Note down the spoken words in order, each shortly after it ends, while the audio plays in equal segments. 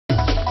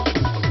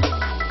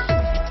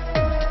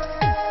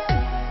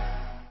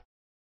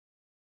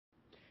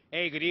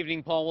Hey, good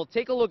evening, Paul. Well,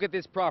 take a look at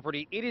this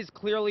property. It is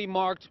clearly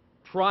marked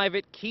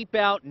private, keep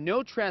out,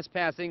 no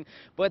trespassing,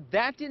 but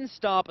that didn't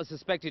stop a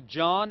suspected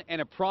John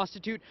and a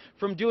prostitute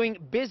from doing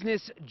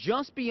business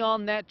just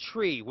beyond that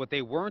tree. What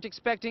they weren't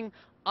expecting,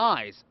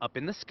 eyes up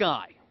in the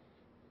sky.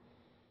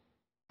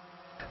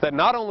 That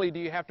not only do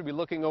you have to be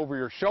looking over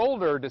your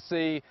shoulder to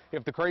see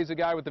if the crazy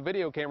guy with the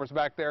video camera's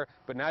back there,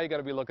 but now you got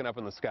to be looking up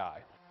in the sky.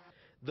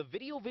 The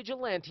video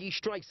vigilante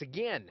strikes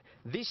again,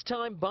 this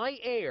time by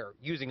air,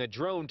 using a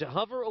drone to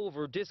hover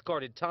over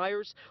discarded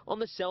tires on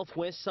the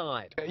southwest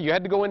side. You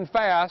had to go in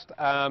fast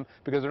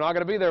because they're not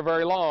going to be there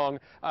very long,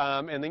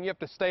 and then you have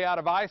to stay out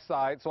of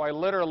eyesight, so I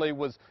literally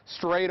was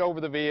straight over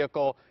the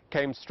vehicle,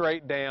 came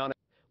straight down.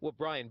 What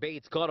Brian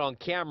Bates caught on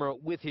camera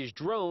with his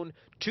drone,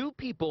 two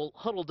people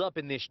huddled up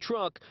in this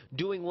truck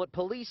doing what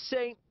police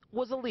say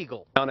was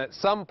illegal. And at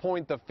some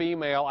point the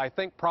female, I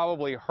think,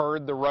 probably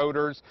heard the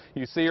rotors.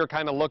 You see her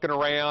kind of looking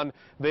around,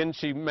 then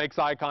she makes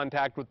eye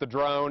contact with the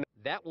drone.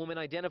 That woman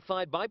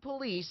identified by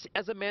police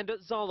as Amanda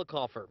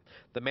Zollicoffer.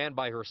 The man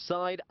by her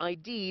side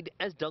ID'd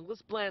as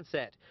Douglas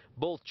Blansett.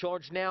 Both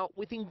charged now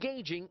with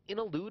engaging in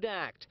a lewd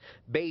act.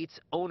 Bates,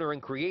 owner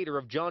and creator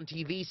of John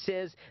TV,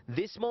 says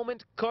this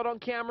moment caught on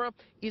camera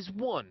is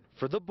one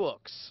for the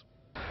books.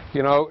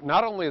 You know,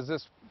 not only is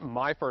this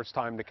my first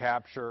time to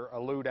capture a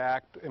lewd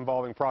act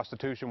involving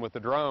prostitution with the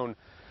drone,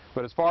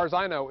 but as far as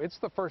I know, it's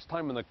the first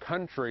time in the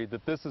country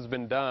that this has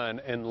been done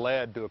and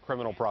led to a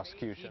criminal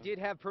prosecution. He did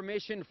have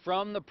permission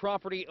from the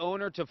property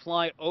owner to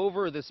fly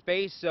over the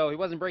space, so he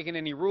wasn't breaking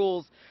any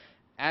rules.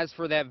 As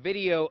for that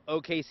video,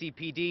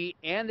 OKCPD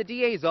and the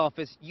DA's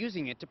office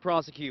using it to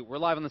prosecute. We're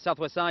live on the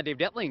southwest side. Dave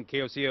Detling,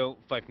 KOCO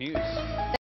 5 News.